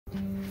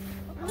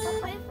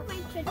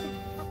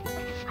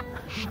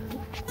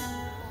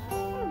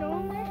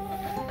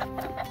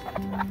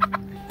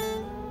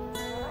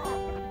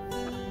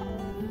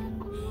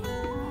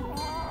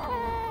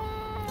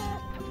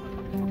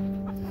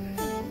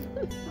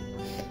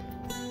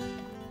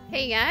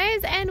Hey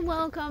guys, and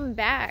welcome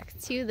back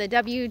to the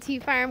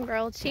WTFarm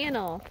Girl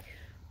channel.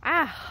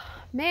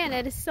 Man,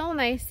 it is so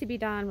nice to be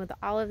done with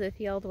all of the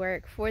field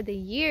work for the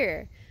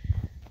year.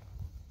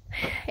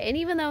 And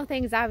even though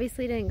things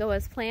obviously didn't go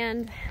as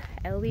planned,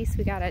 at least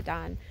we got it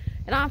done.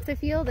 And off the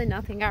field and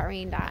nothing got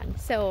rained on.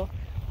 So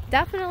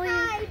definitely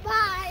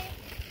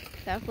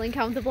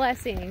count the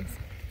blessings.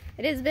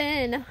 It has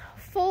been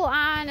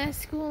full-on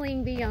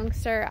schooling the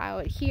youngster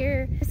out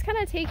here. Just kind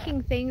of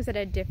taking things at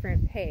a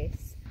different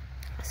pace.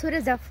 So it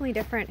is definitely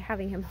different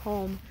having him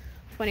home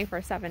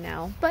 24/7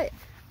 now. But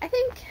I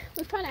think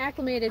we've kind of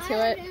acclimated to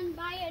it.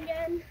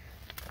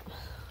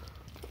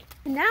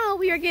 Now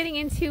we are getting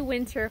into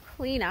winter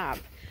cleanup.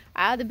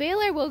 The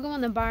baler will go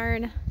in the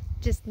barn,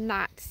 just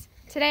not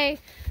today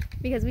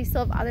because we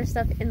still have other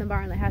stuff in the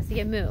barn that has to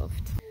get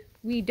moved.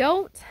 We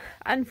don't,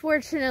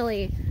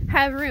 unfortunately,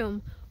 have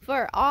room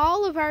for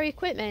all of our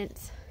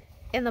equipment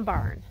in the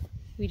barn.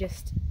 We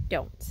just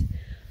don't.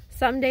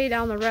 Someday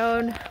down the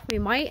road, we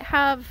might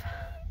have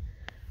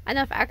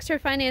enough extra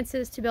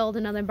finances to build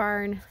another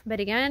barn,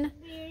 but again,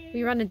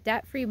 we run a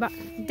debt-free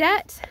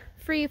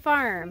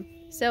farm.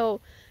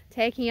 So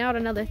taking out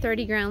another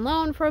 30 grand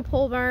loan for a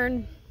pole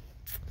barn,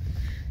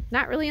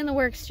 not really in the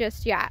works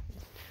just yet.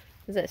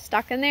 Is it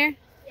stuck in there?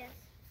 Yes.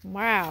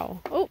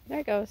 Wow. Oh,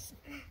 there it goes.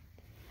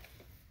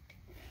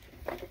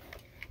 You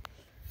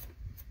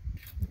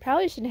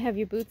probably shouldn't have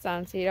your boots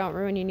on so you don't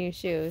ruin your new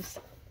shoes,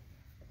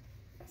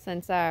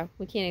 since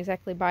we can't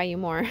exactly buy you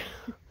more.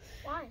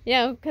 Why? You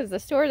know, because the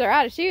stores are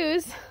out of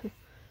shoes.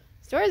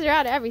 Stores are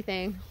out of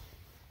everything.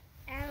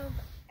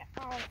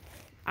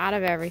 Out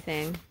of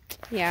everything.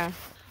 Yeah.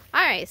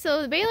 Alright,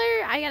 so the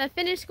baler, I gotta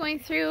finish going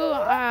through.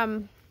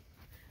 I'm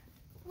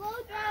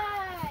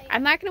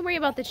not gonna worry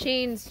about the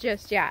chains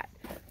just yet.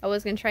 I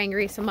was gonna try and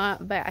grease them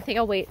up, but I think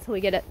I'll wait till we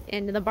get it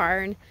into the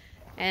barn,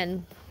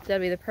 and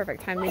that'll be the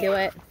perfect time to do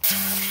it.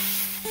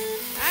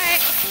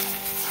 Alright.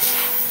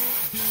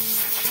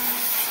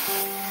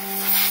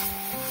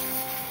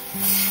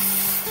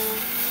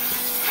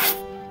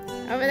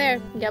 Over there,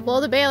 you gotta blow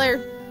the baler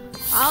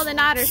all the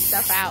knotter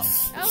stuff out.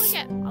 Oh, look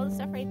at all the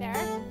stuff right there.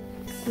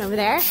 And over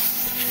there.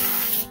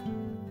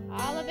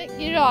 All of it,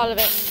 get all of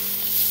it.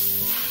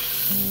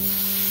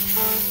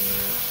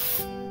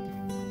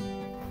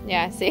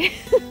 Yeah, see?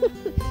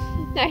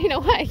 Now you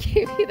know why I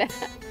gave you that.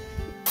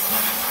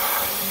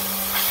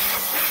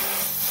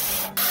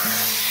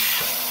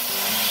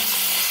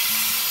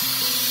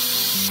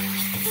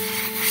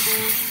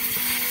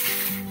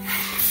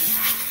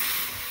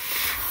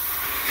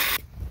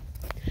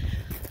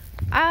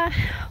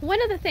 One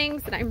of the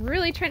things that I'm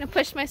really trying to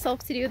push myself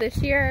to do this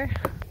year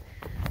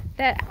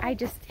that I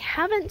just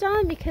haven't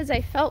done because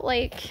I felt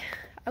like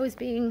I was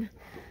being,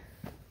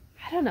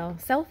 I don't know,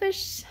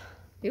 selfish.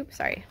 Oops,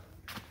 sorry.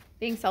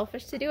 Being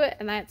selfish to do it,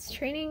 and that's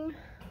training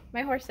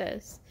my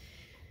horses.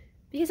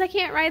 Because I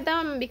can't ride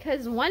them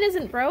because one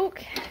isn't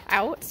broke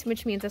out,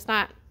 which means it's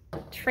not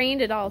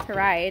trained at all to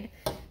ride,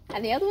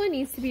 and the other one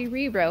needs to be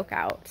re-broke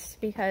out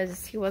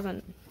because he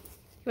wasn't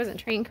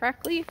trained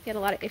correctly. He had a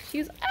lot of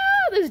issues. Oh,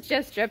 this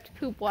just dripped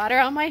poop water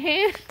on my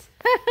hands.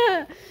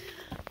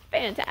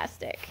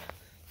 Fantastic.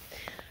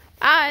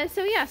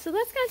 So yeah, so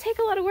that's gonna take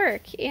a lot of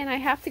work, and I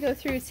have to go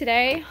through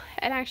today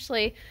and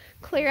actually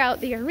clear out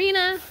the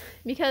arena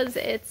because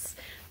it's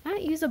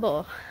not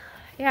usable.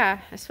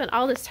 Yeah, I spent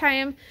all this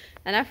time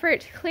and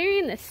effort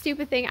clearing this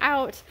stupid thing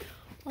out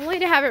only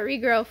to have it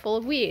regrow full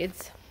of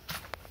weeds.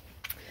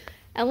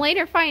 And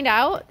later find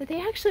out that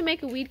they actually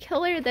make a weed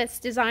killer that's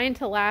designed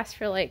to last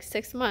for like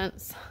 6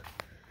 months.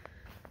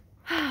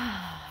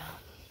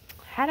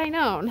 Had I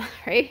known,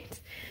 right?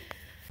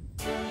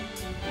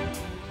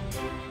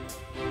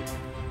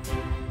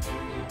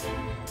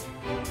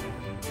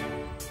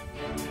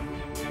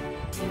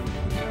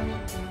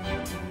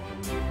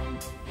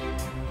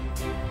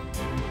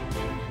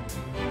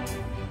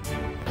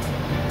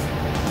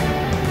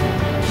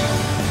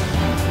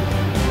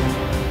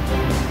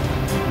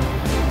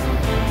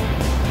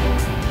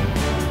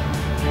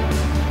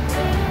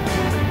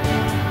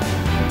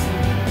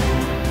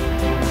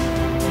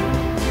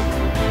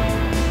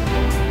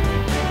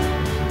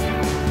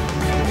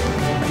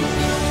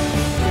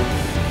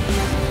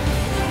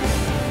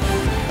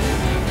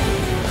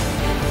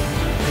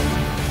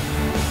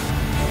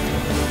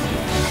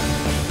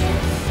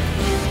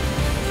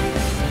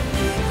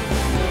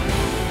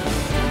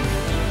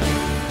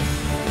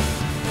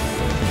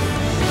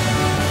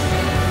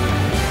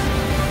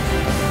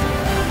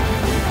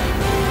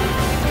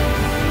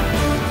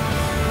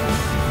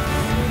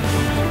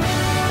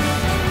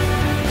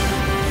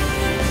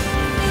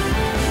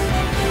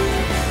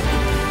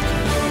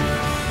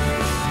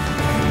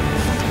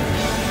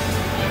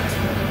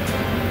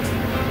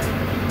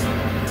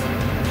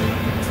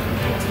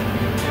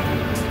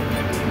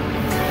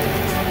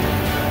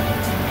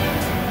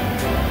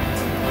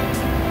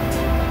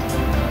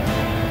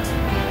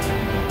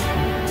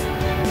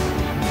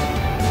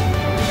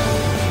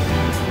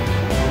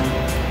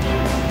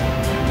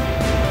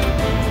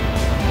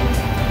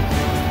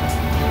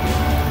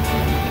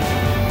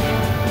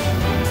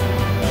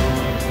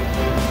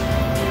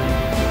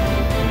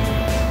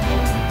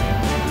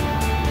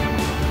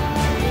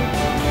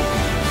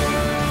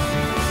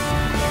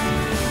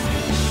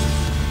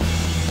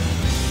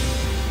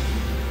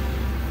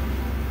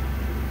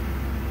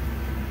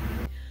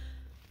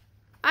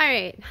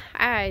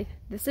 Alright,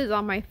 this is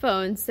on my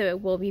phone, so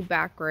it will be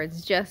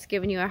backwards. Just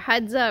giving you a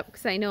heads up,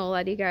 because I know a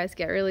lot of you guys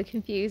get really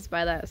confused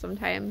by that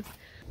sometimes.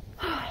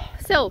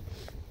 So,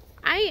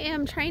 I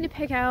am trying to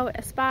pick out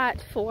a spot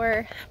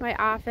for my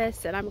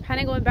office, and I'm kind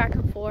of going back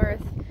and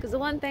forth, because the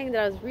one thing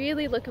that I was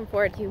really looking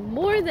forward to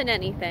more than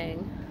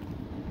anything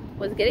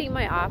was getting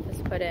my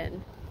office put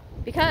in,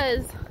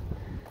 because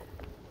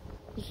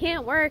you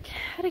can't work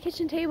at a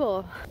kitchen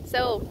table.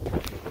 So,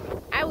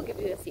 I will give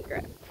you a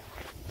secret.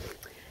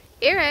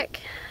 Eric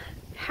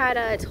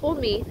had told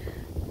me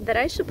that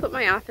I should put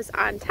my office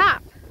on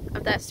top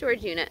of that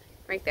storage unit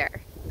right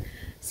there.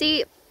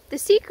 See, the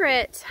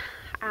secret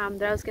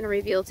that I was going to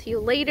reveal to you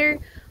later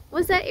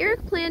was that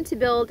Eric planned to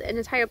build an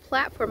entire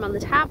platform on the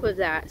top of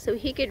that so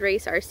he could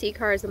race RC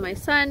cars with my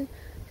son,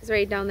 because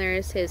right down there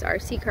is his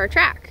RC car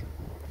track.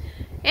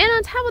 And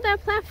on top of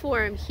that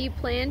platform, he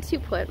planned to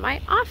put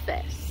my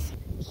office.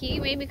 He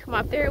made me come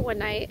up there one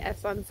night at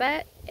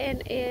sunset,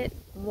 and it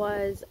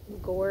was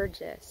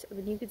gorgeous. I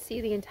mean, you could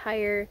see the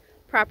entire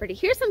property.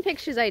 Here's some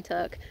pictures I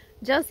took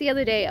just the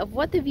other day of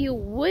what the view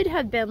would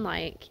have been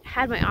like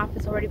had my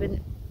office already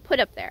been put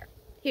up there.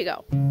 Here you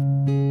go.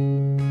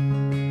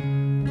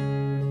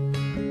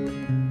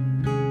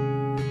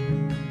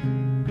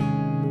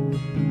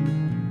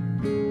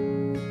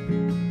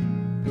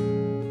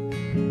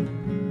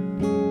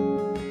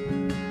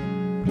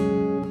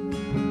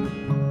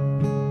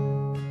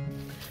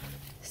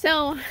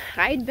 So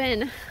I'd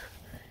been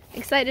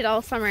excited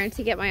all summer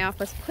to get my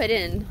office put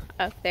in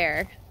up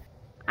there.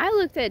 I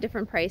looked at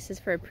different prices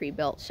for a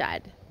pre-built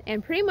shed,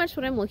 and pretty much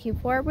what I'm looking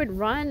for would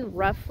run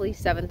roughly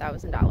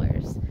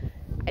 $7,000.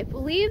 I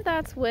believe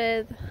that's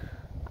with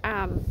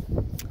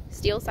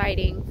steel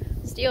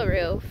siding, steel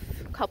roof,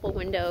 a couple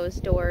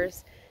windows,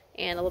 doors,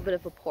 and a little bit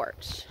of a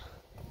porch.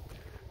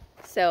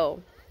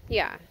 So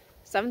yeah,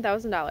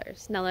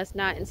 $7,000. Now that's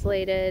not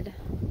insulated,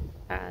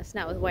 it's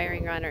not with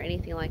wiring on or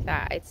anything like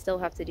that. I'd still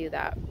have to do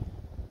that.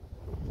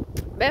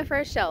 But for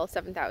a shell,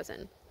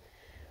 $7,000.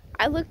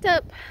 I looked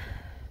up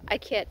a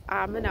kit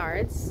on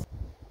Menards,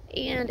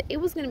 and it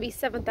was going to be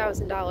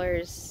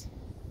 $7,000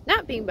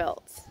 not being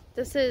built.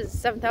 This is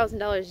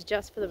 $7,000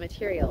 just for the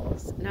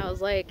materials. And I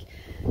was like,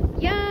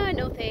 yeah,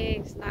 no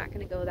thanks, not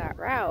going to go that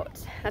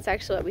route. That's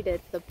actually what we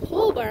did for the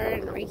pole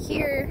barn right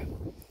here.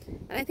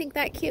 And I think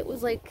that kit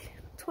was like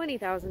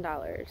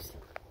 $20,000.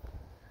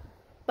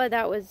 But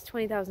that was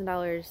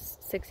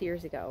 $20,000 6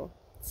 years ago.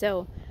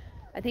 So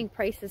I think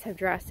prices have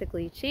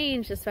drastically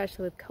changed,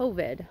 especially with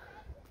COVID.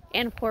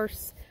 And of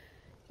course,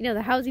 you know,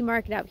 the housing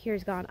market out here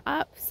has gone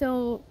up.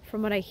 So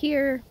from what I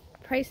hear,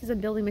 prices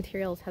of building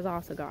materials has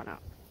also gone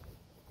up.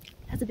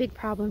 That's a big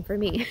problem for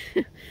me.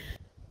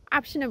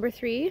 Option number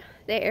 3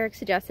 that Eric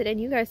suggested,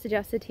 and you guys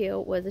suggested too,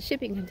 was a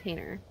shipping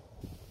container.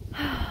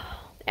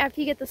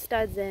 After you get the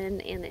studs in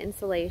and the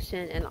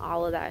insulation and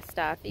all of that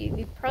stuff,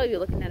 you'd probably be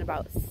looking at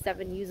about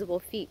 7 usable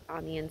feet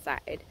on the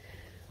inside.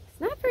 It's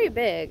not very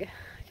big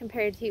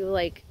compared to,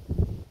 like,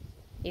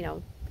 you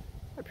know,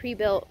 a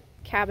pre-built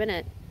cabin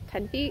at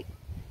 10 feet.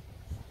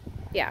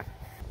 Yeah.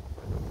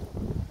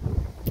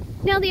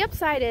 Now the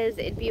upside is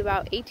it'd be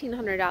about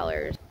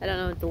 $1,800. I don't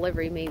know,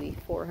 delivery maybe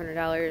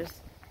 $400.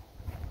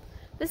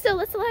 But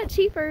still, it's a lot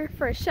cheaper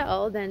for a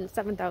shell than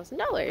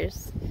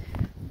 $7,000.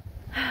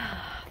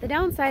 The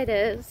downside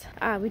is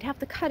we'd have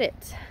to cut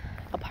it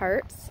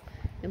apart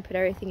and put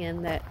everything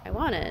in that I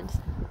wanted.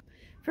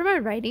 From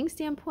a writing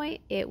standpoint,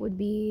 it would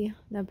be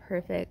the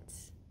perfect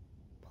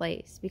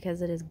place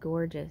because it is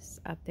gorgeous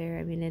up there.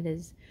 I mean, it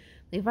is,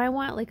 if I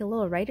want like a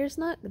little writer's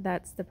nook,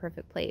 that's the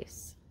perfect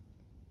place.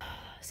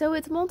 So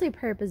it's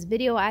multi-purpose,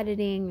 video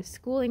editing,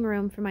 schooling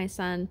room for my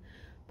son,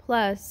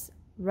 plus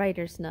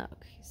writer's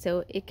nook.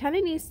 So it kind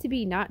of needs to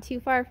be not too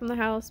far from the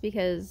house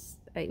because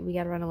we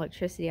got to run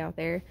electricity out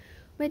there.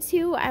 But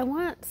 2, I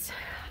want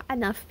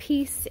enough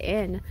peace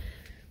and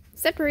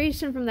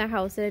separation from the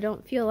house that I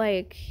don't feel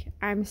like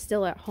I'm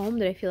still at home,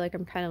 that I feel like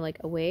I'm kind of like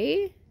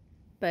away,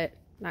 but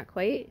not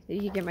quite.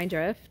 You get my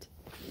drift.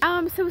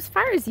 So as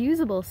far as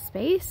usable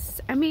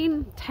space, I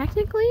mean,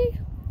 technically,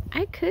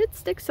 I could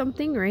stick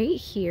something right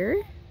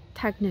here,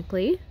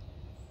 technically.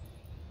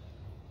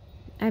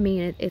 I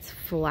mean, it's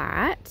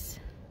flat.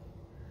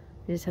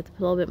 I just have to put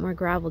a little bit more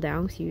gravel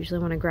down because you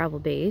usually want a gravel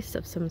base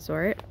of some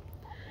sort.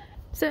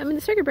 So, I mean,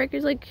 the circuit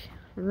breaker's like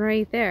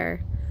right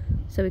there.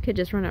 So we could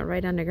just run it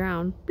right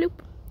underground, bloop,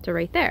 to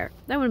right there.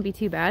 That wouldn't be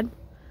too bad.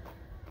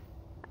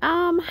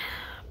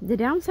 The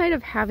downside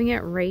of having it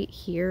right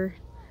here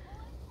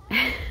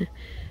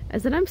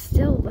is that I'm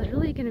still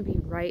literally going to be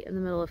right in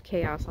the middle of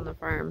chaos on the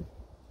farm.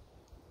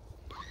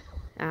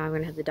 I'm going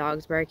to have the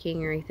dogs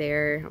barking right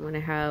there. I'm going to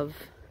have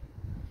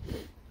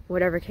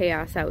whatever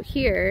chaos out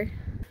here.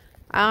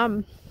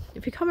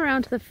 If you come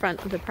around to the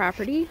front of the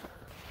property,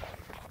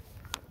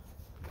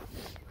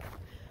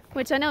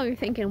 which I know you're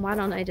thinking, why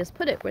don't I just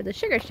put it where the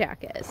sugar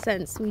shack is,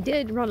 since we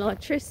did run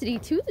electricity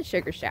to the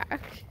sugar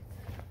shack.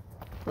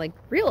 Like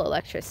real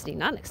electricity,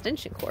 not an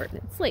extension cord.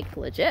 It's like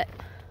legit.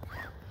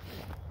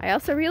 I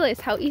also realized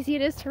how easy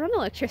it is to run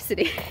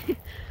electricity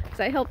because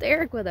I helped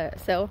Eric with it.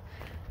 So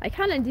I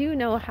kind of do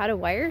know how to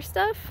wire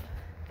stuff.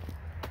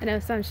 I know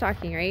it sounds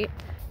shocking, right?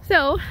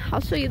 So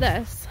I'll show you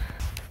this.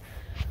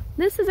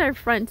 This is our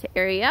front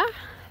area.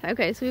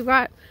 Okay, so we've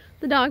got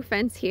the dog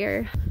fence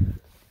here.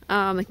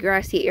 A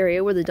grassy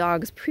area where the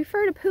dogs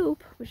prefer to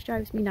poop, which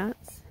drives me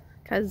nuts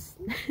because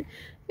you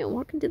know,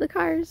 walking to the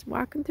cars,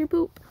 walking through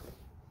poop.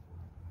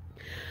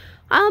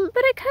 But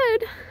I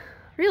could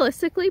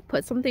realistically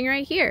put something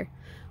right here.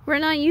 We're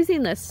not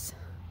using this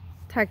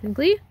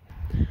technically.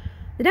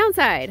 The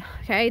downside,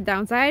 okay,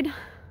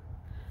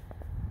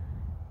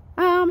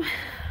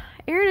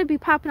 Aaron would be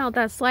popping out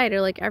that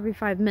slider like every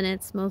 5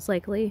 minutes, most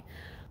likely.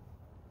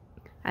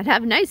 I'd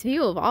have a nice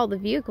view of all the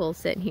vehicles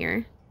sitting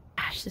here.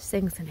 Gosh, this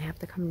thing's gonna have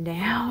to come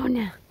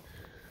down.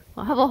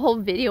 We'll have a whole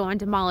video on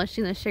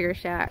demolishing the sugar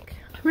shack.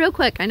 Real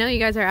quick, I know you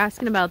guys are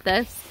asking about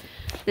this.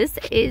 This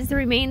is the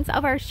remains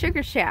of our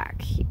sugar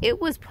shack. It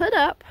was put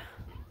up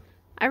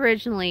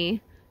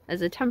originally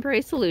as a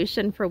temporary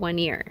solution for 1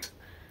 year.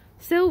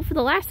 So for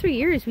the last 3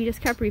 years, we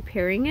just kept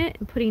repairing it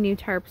and putting new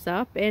tarps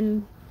up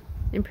and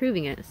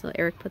improving it. So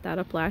Eric put that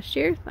up last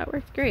year. That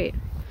worked great.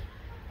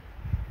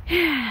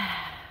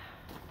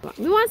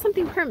 We want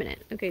something permanent.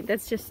 Okay,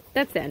 that's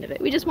the end of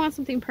it. We just want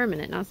something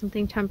permanent, not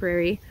something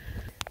temporary.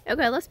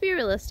 Okay, let's be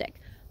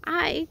realistic.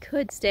 I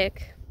could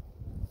stick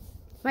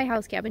my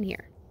house cabin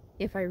here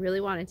if I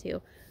really wanted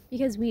to,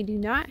 because we do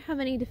not have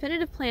any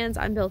definitive plans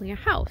on building a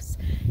house.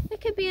 It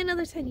could be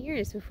another 10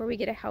 years before we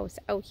get a house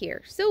out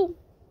here. So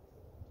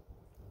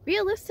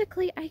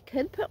realistically, I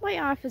could put my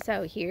office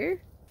out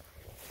here.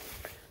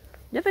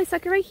 And if I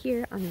stuck it right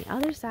here on the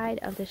other side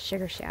of the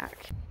sugar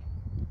shack.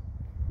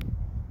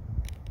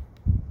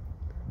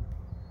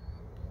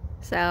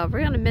 So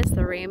we're gonna miss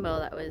the rainbow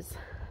that was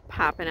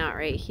popping out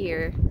right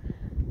here.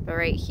 But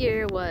right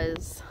here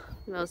was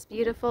the most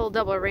beautiful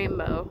double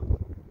rainbow.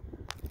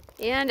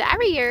 And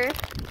every year,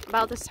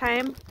 about this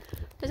time,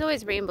 there's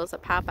always rainbows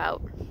that pop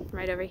out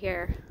right over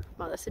here.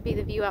 Well, this would be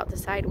the view out the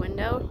side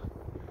window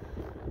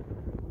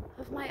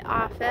of my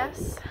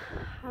office.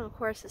 And of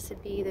course, this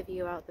would be the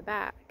view out the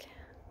back.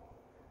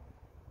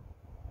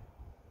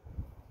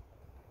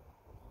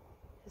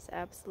 It's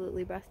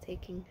absolutely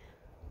breathtaking.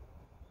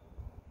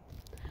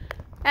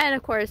 And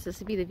of course, this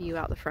would be the view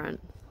out the front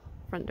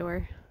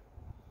door.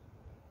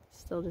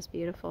 Still just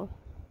beautiful.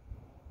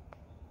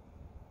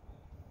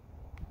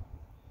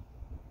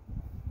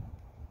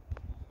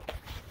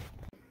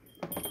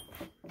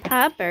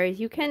 Poppers,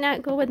 you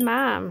cannot go with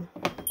Mom.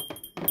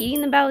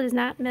 Eating the bell does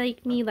not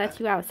make me let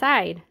you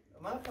outside.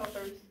 My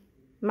Poppers.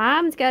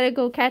 Mom's gotta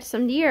go catch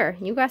some deer.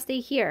 You gotta stay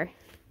here.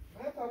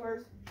 My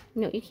Poppers.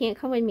 No, you can't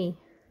come with me.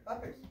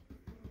 Poppers.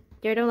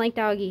 Deer don't like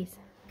doggies.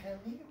 Come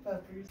here,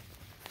 Poppers.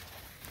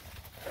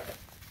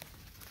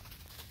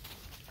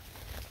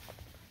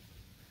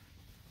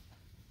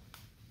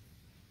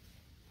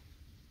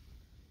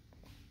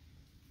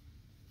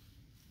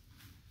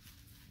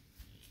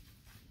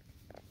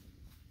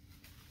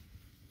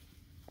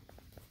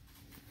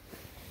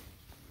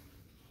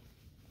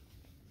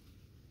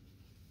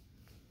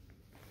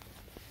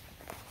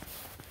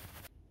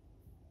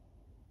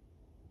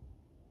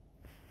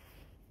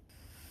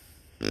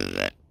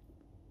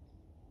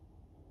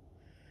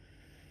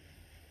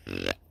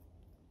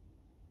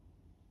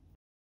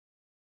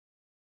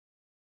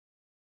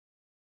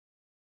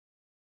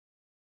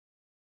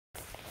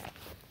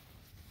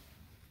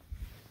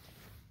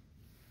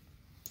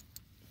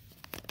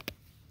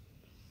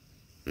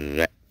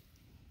 Yeah.